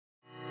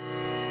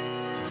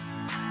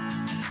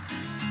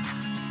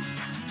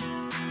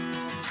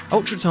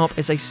Ultratop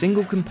is a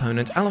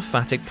single-component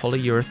aliphatic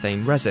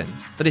polyurethane resin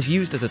that is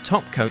used as a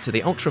top coat to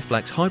the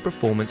Ultraflex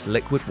high-performance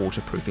liquid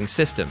waterproofing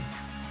system.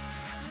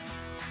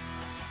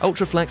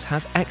 Ultraflex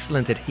has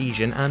excellent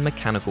adhesion and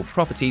mechanical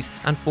properties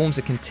and forms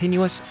a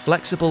continuous,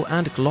 flexible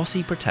and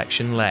glossy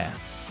protection layer.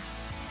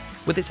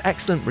 With its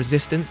excellent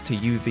resistance to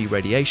UV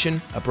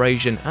radiation,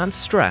 abrasion and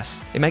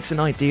stress, it makes an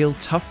ideal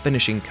tough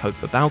finishing coat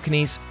for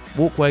balconies,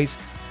 walkways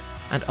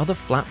and other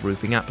flat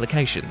roofing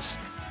applications.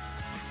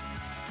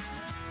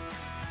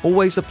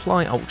 Always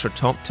apply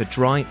Ultratop to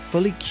dry,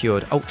 fully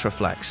cured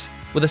Ultraflex,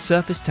 with a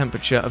surface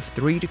temperature of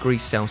 3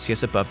 degrees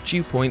Celsius above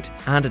dew point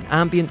and an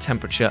ambient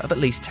temperature of at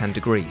least 10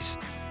 degrees.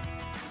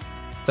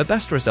 For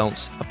best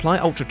results, apply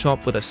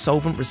Ultratop with a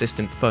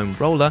solvent-resistant foam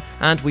roller,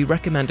 and we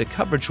recommend a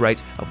coverage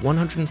rate of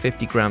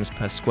 150 grams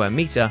per square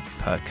meter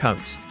per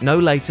coat, no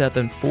later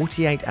than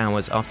 48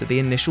 hours after the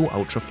initial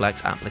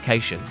Ultraflex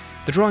application.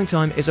 The drying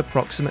time is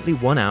approximately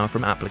 1 hour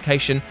from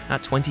application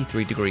at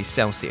 23 degrees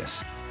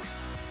Celsius.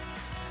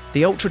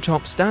 The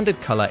Ultratop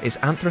standard colour is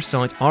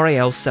anthracite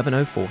RAL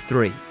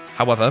 7043.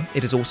 However,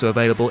 it is also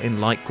available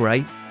in light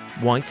grey,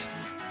 white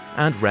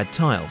and red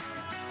tile.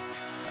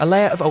 A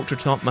layer of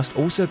Ultratop must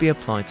also be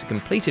applied to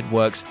completed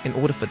works in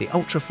order for the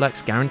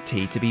Ultraflex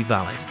guarantee to be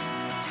valid.